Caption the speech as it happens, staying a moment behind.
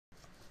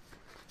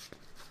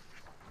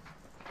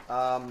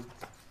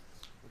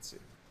let's see.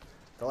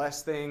 The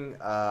last thing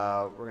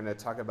we're going to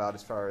talk about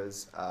as far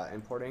as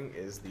importing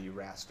is the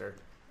raster.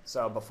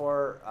 So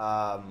before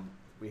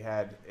we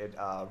had it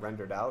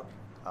rendered out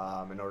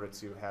in order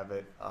to have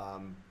it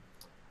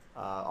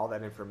all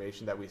that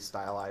information that we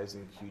stylize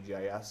in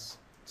QGIS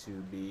to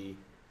be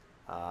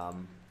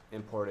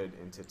imported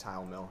into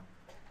TileMill.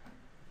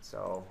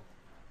 So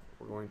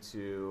we're going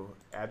to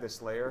add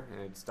this layer,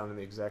 and it's done in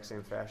the exact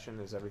same fashion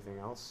as everything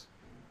else.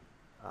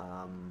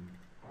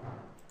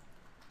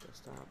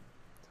 Desktop,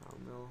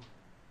 TileMill,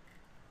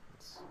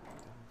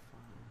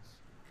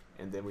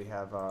 and then we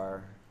have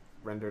our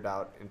rendered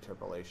out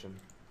interpolation,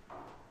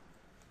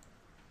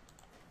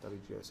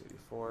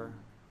 WGS84,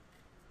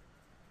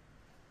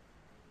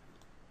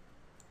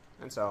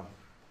 and so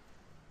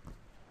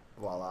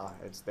voila,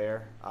 it's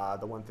there.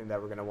 The one thing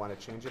that we're going to want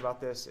to change about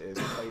this is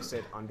place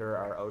it under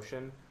our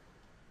ocean,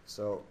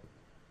 so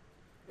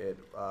it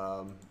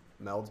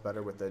melds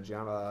better with the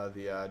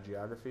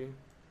geography.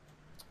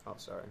 Oh,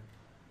 sorry.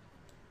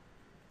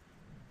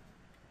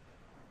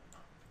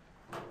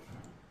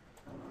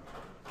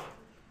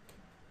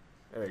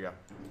 There we go.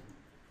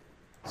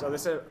 So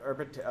this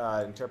urban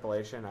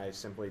interpolation I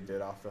simply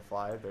did off the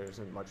fly. There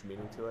isn't much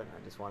meaning to it.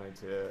 I just wanted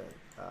to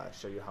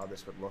show you how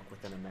this would look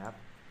within a map.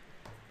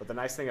 But the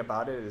nice thing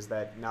about it is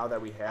that now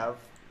that we have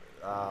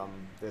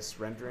this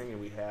rendering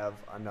and we have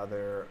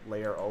another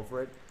layer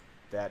over it,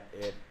 that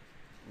it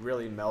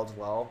really melds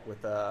well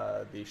with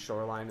the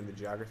shoreline and the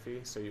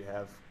geography. So you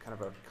have kind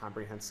of a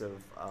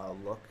comprehensive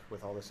look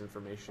with all this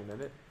information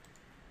in it.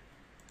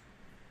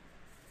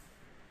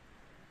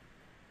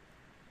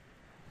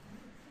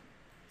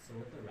 So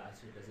with the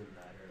raster, it doesn't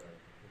matter like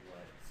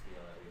what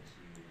scale at which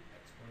you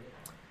export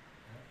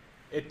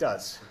it? It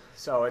does.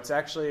 So it's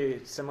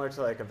actually similar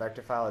to like a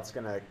vector file. It's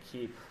going to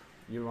keep,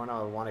 you want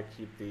to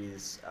keep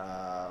these,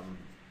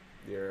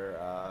 your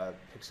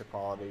pixel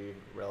quality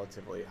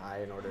relatively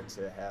high in order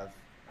to have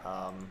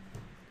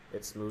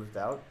it smoothed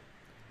out.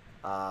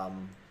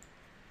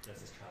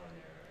 This is trial and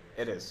error.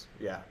 Right? It is,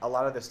 yeah. A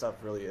lot of this stuff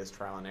really is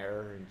trial and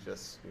error and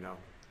just,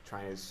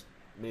 trying as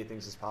many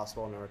things as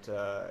possible in order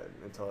to,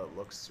 until it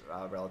looks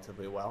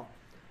relatively well.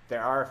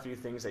 There are a few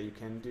things that you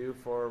can do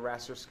for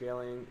raster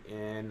scaling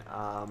in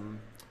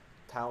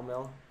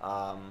TileMill,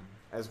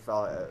 as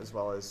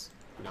well as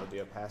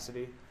the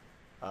opacity.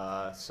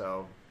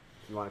 So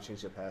if you want to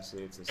change the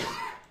opacity, it's just, you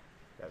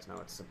guys know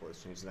it's simple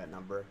as changing that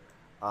number.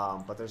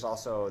 But there's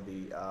also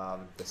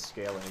the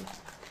scaling.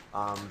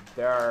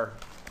 There are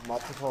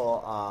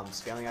multiple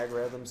scaling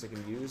algorithms that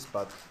can use,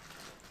 but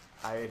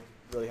I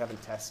really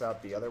haven't tested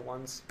out the other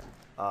ones.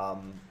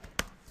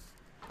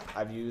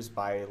 I've used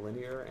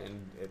bilinear, and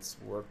it's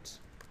worked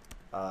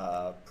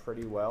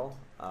pretty well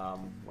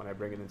when I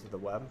bring it into the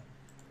web.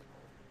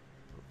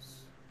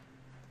 Oops.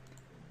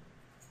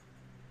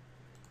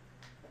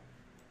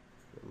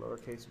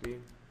 Lowercase b.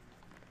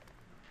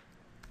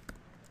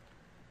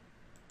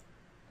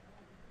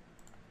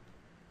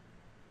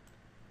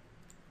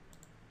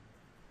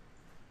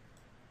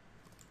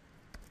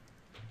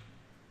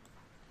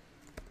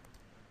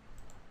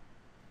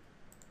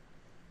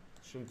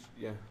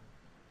 Yeah.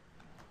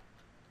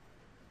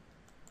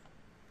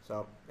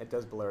 So it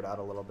does blur it out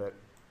a little bit.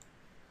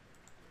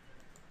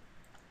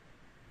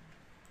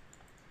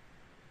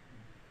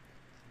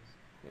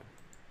 Yeah.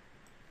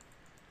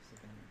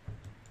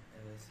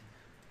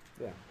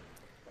 Yeah.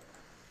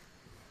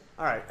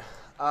 All right.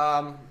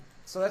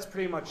 So that's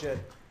pretty much it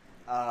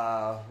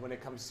when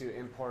it comes to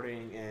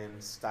importing and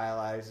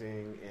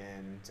stylizing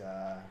and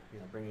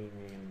bringing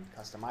in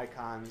custom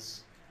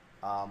icons.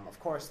 Of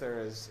course, there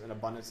is an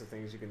abundance of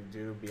things you can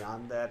do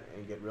beyond that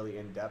and get really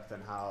in-depth in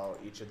how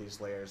each of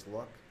these layers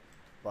look.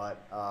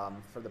 But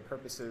for the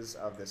purposes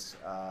of this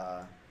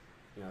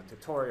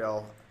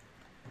tutorial,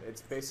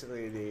 it's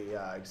basically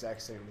the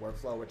exact same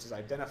workflow, which is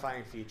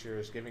identifying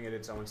features, giving it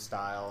its own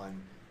style, and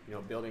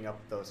building up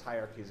those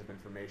hierarchies of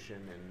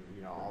information,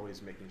 and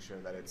always making sure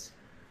that it's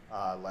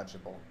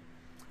legible.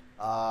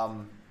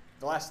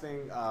 The last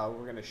thing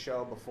we're going to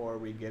show before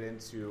we get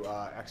into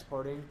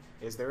exporting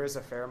is there is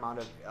a fair amount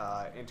of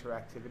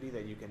interactivity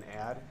that you can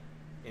add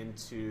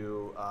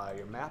into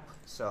your map.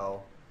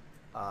 So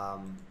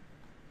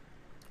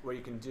what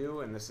you can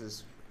do, and this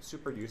is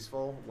super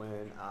useful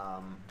when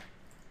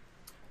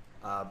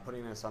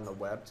putting this on the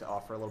web to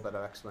offer a little bit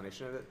of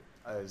explanation of it,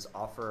 is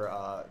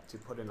offer to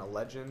put in a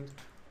legend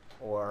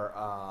or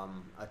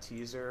a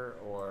teaser,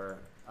 or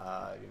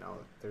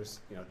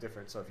there's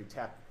different. So if you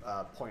tap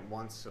point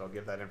once, it'll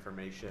give that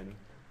information.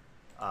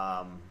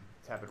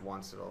 Tap it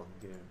once, it'll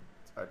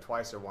or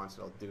twice or once,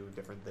 it'll do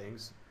different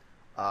things.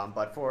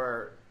 But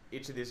for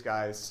each of these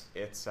guys,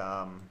 it's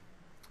sorry,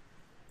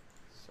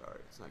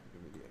 it's not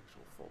giving me the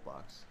actual full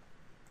box.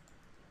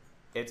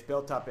 It's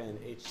built up in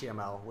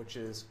HTML, which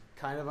is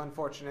kind of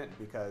unfortunate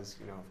because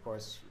of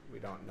course we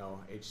don't know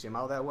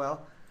HTML that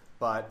well.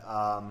 But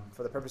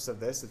for the purpose of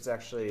this, it's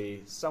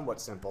actually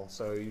somewhat simple.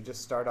 So you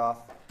just start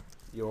off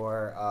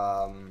your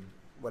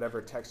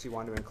whatever text you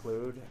want to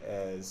include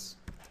as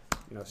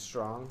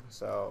strong.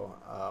 So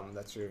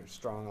that's your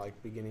strong, like,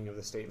 beginning of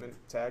the statement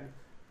tag.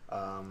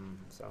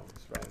 So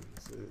let's write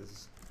this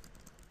is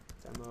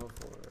demo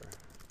for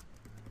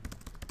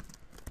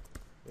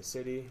the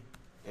city.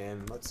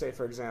 And let's say,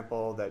 for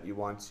example, that you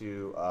want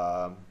to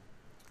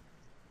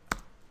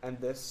end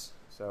this.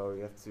 So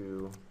you have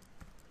to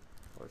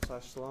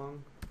 /long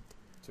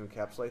to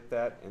encapsulate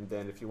that. And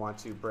then if you want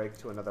to break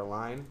to another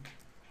line,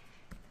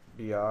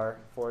 br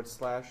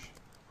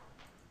 /.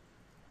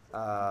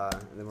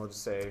 And then we'll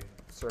just say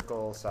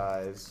circle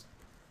size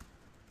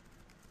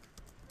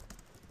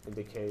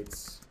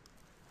indicates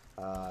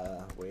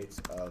weight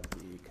of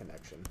the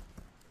connection.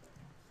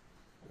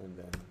 And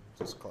then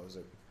just close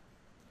it.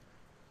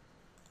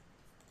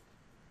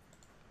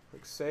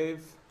 Click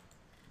save.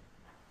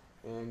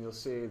 And you'll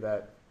see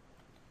that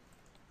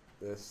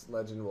this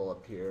legend will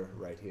appear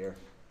right here.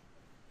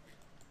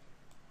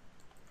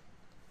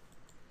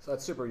 So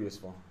that's super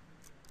useful.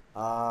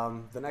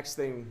 The next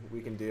thing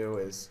we can do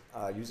is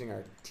using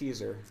our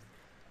teaser.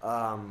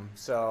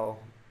 So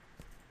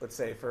let's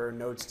say for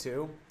nodes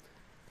 2,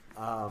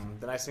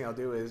 the nice thing I'll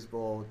do is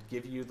we'll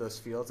give you those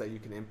fields that you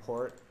can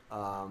import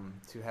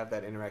to have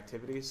that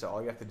interactivity. So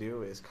all you have to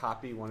do is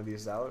copy one of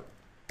these out,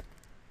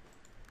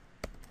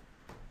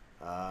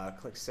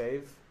 click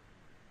save,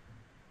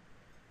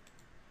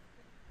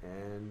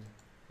 and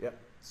yep.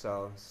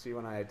 So see,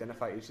 when I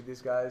identify each of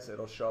these guys,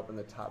 it'll show up in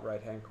the top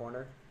right-hand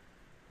corner.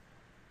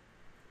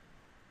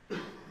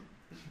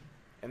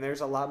 And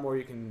there's a lot more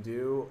you can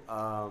do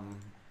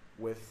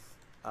with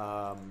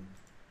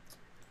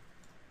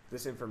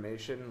this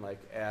information, like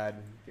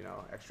add,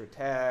 extra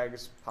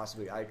tags,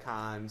 possibly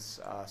icons,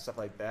 stuff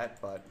like that.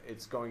 But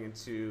it's going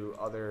into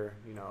other,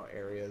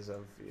 areas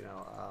of,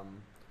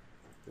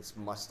 this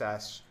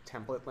mustache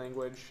template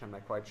language. I'm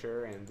not quite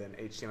sure, and then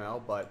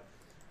HTML. But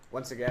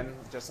once again,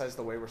 just as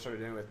the way we're sort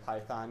of doing with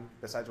Python,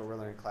 besides what we're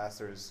learning in class,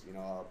 there's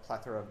a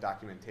plethora of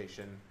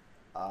documentation.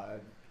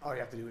 All you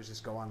have to do is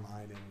just go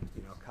online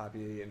and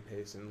copy and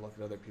paste and look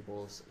at other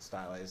people's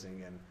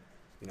stylizing and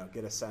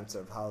get a sense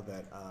of how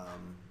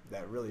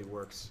that really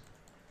works.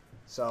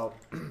 So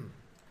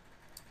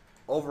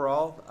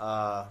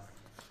overall,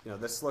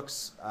 this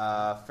looks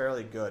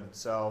fairly good.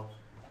 So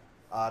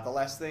the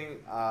last thing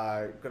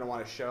I'm going to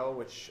want to show,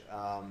 which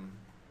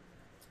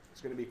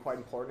is going to be quite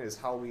important, is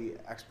how we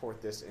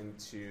export this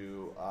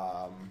into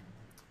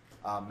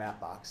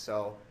Mapbox.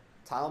 So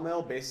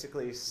TileMill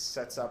basically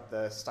sets up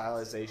the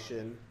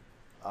stylization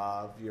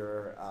of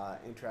your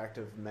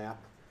interactive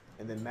map,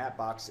 and then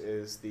Mapbox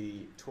is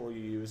the tool you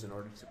use in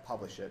order to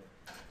publish it.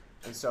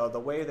 And so the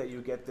way that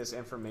you get this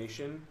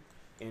information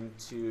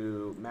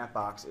into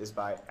Mapbox is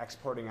by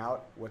exporting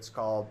out what's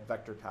called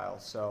vector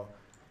tiles. So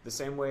the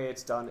same way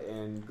it's done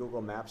in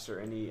Google Maps or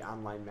any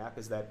online map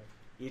is that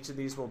each of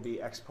these will be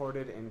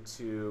exported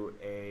into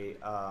a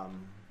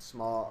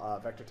small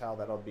vector tile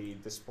that'll be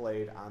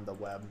displayed on the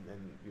web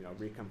and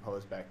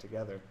recomposed back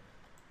together.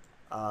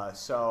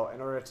 So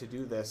in order to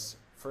do this,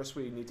 first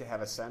we need to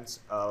have a sense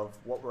of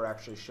what we're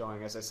actually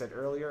showing. As I said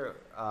earlier,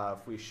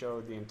 if we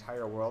showed the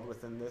entire world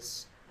within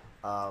this,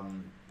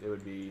 it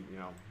would be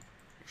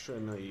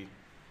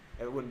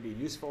it wouldn't be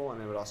useful,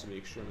 and it would also be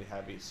extremely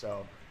heavy.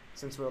 So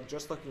since we're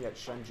just looking at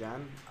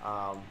Shenzhen,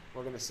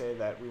 we're going to say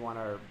that we want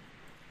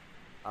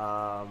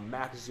our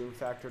max zoom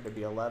factor to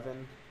be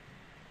 11,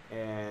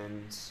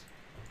 and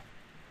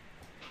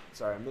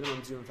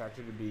minimum zoom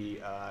factor to be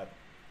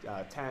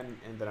 10,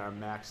 and then our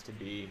max to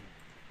be,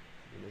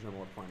 there's no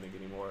more point in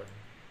getting more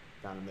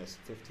down in this,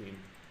 15.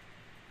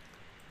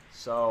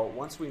 So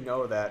once we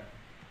know that,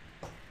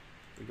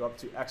 we go up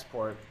to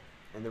export,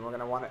 and then we're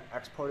going to want to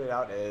export it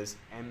out as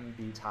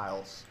MB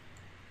tiles.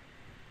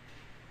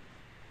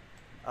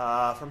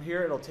 From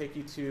here, it'll take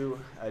you to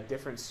a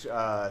different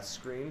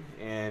screen,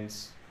 and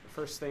the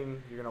first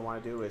thing you're going to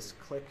want to do is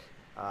click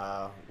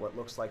what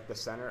looks like the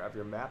center of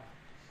your map.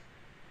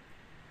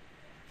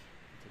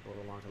 Take a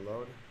little long to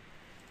load.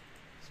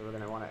 So we're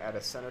going to want to add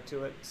a center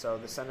to it. So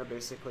the center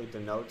basically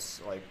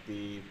denotes like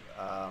the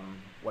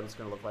what it's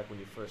going to look like when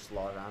you first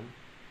log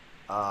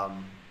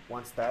on.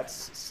 Once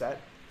that's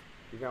set,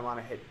 you're going to want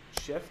to hit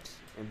Shift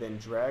and then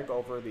drag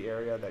over the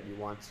area that you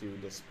want to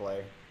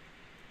display.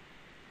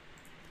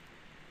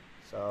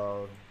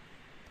 So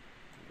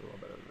do a little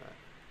better than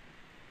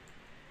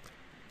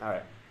that. All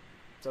right.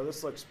 So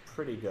this looks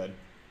pretty good.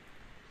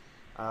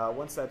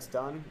 Once that's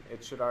done,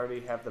 it should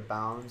already have the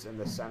bounds and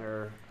the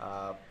center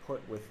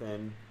put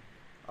within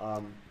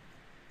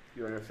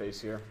your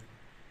interface here.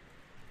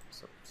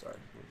 So, sorry,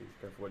 be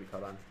careful what you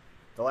cut on.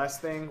 The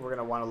last thing we're going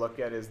to want to look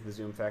at is the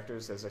zoom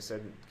factors. As I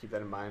said, keep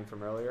that in mind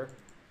from earlier.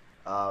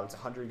 It's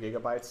 100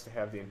 gigabytes to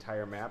have the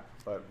entire map,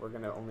 but we're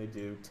going to only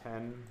do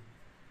 10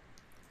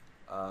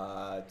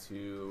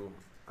 to,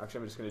 actually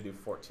I'm just going to do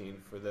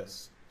 14 for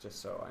this,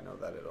 just so I know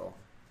that it'll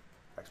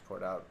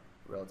export out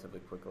relatively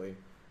quickly.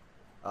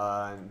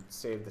 And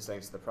save the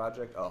settings to the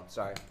project. Oh,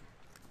 sorry.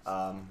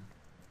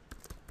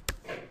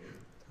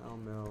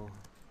 TileMill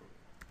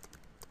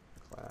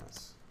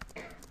class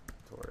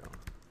tutorial.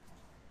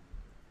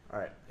 All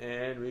right,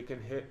 and we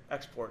can hit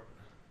export.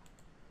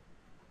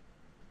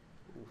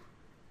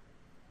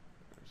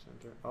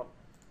 Enter. Oh.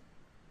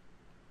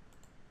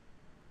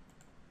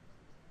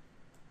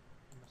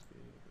 Must be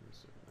in the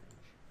zoom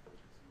range.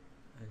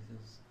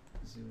 This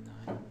is zoom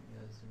 9.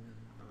 Yeah, zoom in.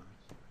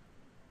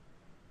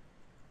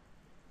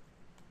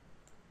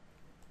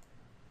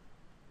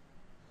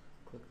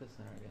 Click the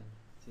center again.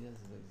 See, this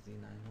is like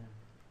Z9 there.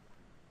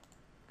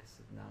 Because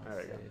now There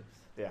it's we go. saved.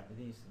 Yeah. I think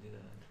you used to do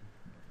that.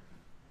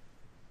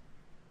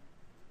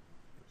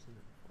 I've seen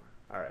it before.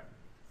 All right.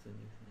 It's a new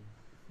thing.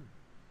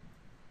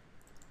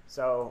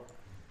 So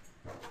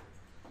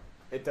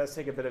it does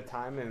take a bit of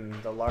time, and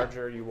the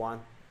larger you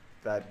want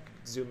that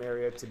zoom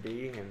area to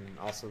be, and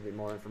also the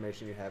more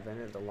information you have in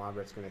it, the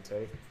longer it's going to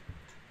take.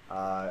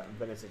 I've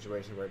been in a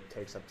situation where it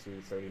takes up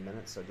to 30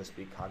 minutes, so just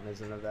be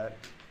cognizant of that.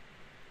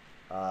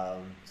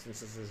 Since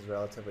this is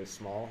relatively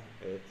small,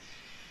 it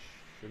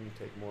shouldn't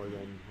take more than,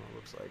 well, it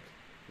looks like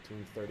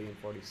between 30 and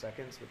 40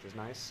 seconds, which is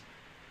nice.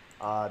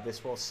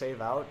 This will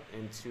save out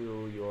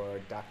into your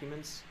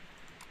documents.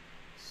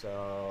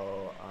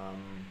 So,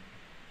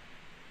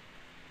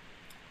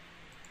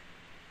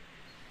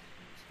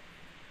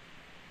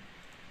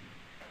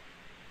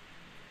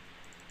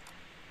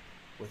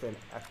 within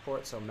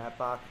export, so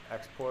Mapbox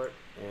export,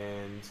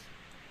 and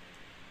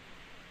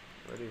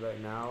ready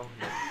right now,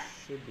 it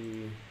should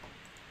be,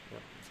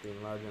 yep, it's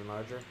getting larger and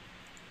larger.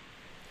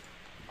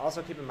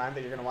 Also keep in mind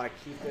that you're going to want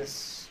to keep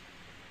this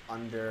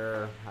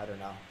under, I don't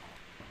know,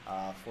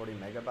 40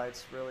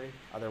 megabytes really.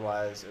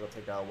 Otherwise, it'll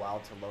take a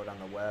while to load on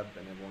the web,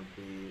 and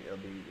it'll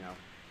be, you know,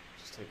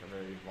 just take a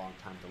very long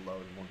time to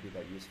load and won't be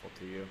that useful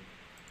to you.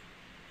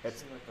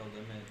 It's like a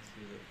limit to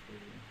the free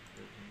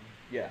version.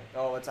 Yeah.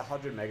 Oh, it's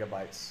 100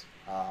 megabytes.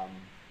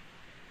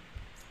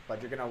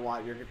 But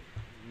you're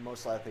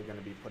most likely going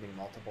to be putting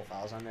multiple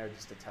files on there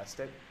just to test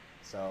it.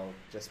 So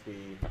just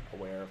be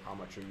aware of how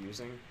much you're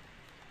using.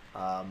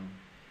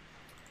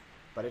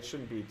 But it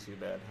shouldn't be too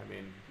bad. I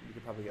mean, you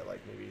could probably get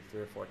like maybe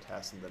 3 or 4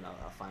 tests and then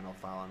a final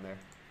file on there.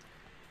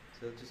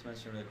 So just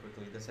mention really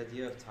quickly, this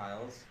idea of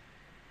tiles,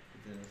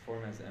 the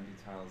format is empty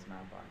tiles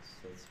Mapbox,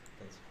 so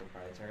that's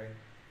proprietary.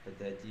 But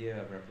the idea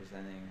of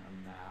representing a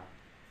map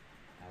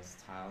as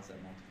tiles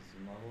at multiple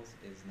zoom levels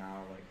is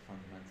now like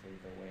fundamentally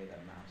the way that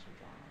maps are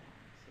drawn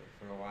online. So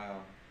for a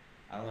while,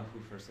 I don't know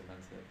who first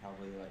invented it,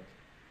 probably like,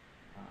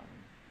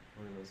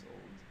 what are those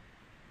old,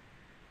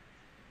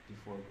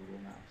 before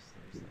Google Maps,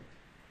 there was like,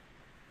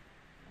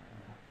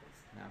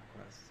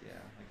 MapQuest, yeah,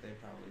 like they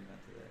probably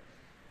invented it.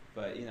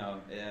 But you know,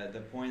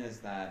 the point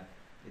is that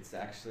it's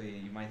actually,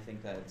 you might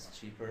think that it's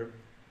cheaper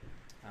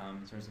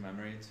in terms of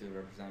memory to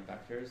represent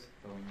vectors,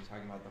 but when you're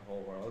talking about the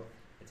whole world,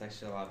 it's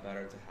actually a lot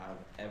better to have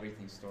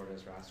everything stored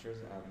as rasters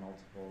at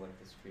multiple like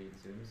discrete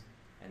zooms,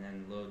 and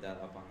then load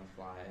that up on the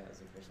fly as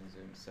a person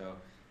zooms. So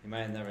you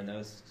might have never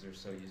noticed because you're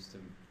so used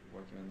to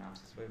working with maps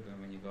this way, but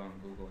when you go on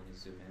Google and you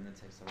zoom in, it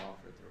takes a while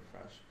for it to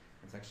refresh.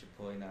 It's actually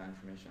pulling that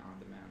information on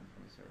demand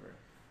from the server.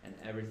 And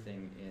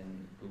everything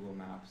in Google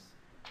Maps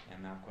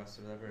and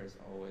MapQuest or whatever is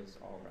always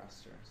all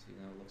raster. So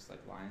you know, it looks like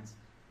lines.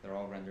 They're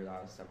all rendered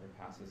out as separate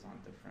passes on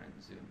different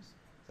zooms.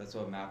 So that's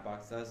what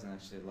Mapbox does, and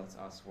actually lets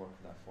us work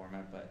with that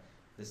format. But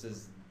this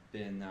has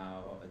been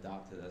now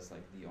adopted as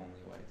like the only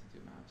way to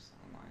do maps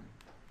online.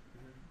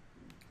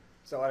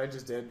 So what I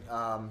just did,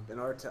 in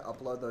order to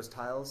upload those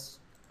tiles,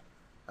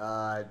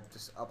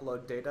 just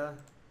upload data.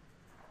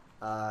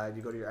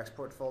 You go to your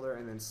export folder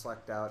and then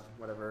select out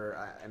whatever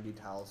MD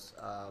tiles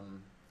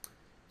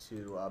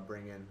to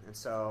bring in. And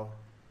so,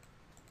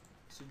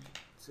 should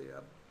say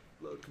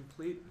upload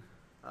complete.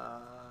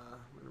 I'm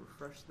going to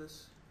refresh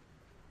this.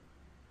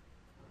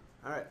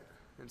 Alright,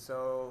 and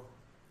so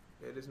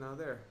it is now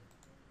there.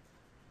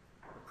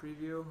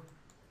 Preview,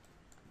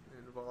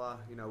 and voila,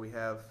 you know, we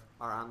have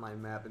our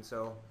online map. And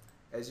so,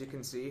 as you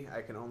can see,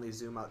 I can only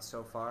zoom out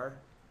so far,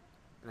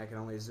 and I can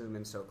only zoom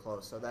in so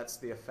close. So that's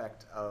the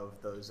effect of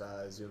those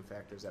zoom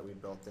factors that we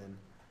built in.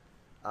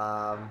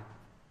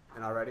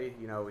 And already,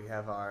 you know, we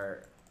have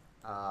our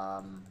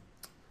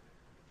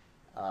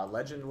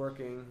legend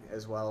working,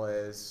 as well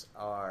as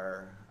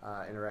our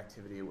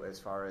interactivity as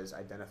far as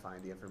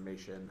identifying the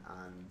information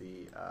on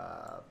the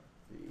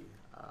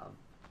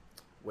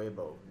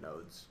Weibo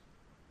nodes.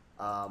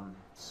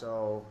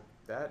 So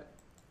that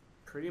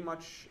pretty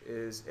much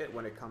is it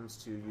when it comes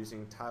to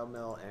using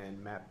TileMill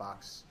and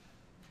Mapbox.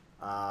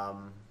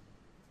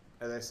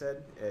 As I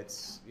said,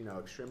 it's, you know,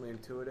 extremely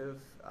intuitive.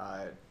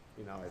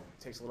 You know, it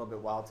takes a little bit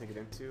while to get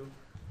into,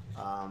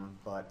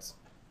 but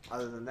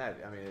other than that,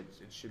 I mean, it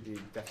should be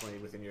definitely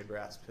within your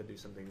grasp to do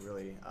something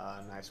really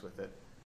nice with it.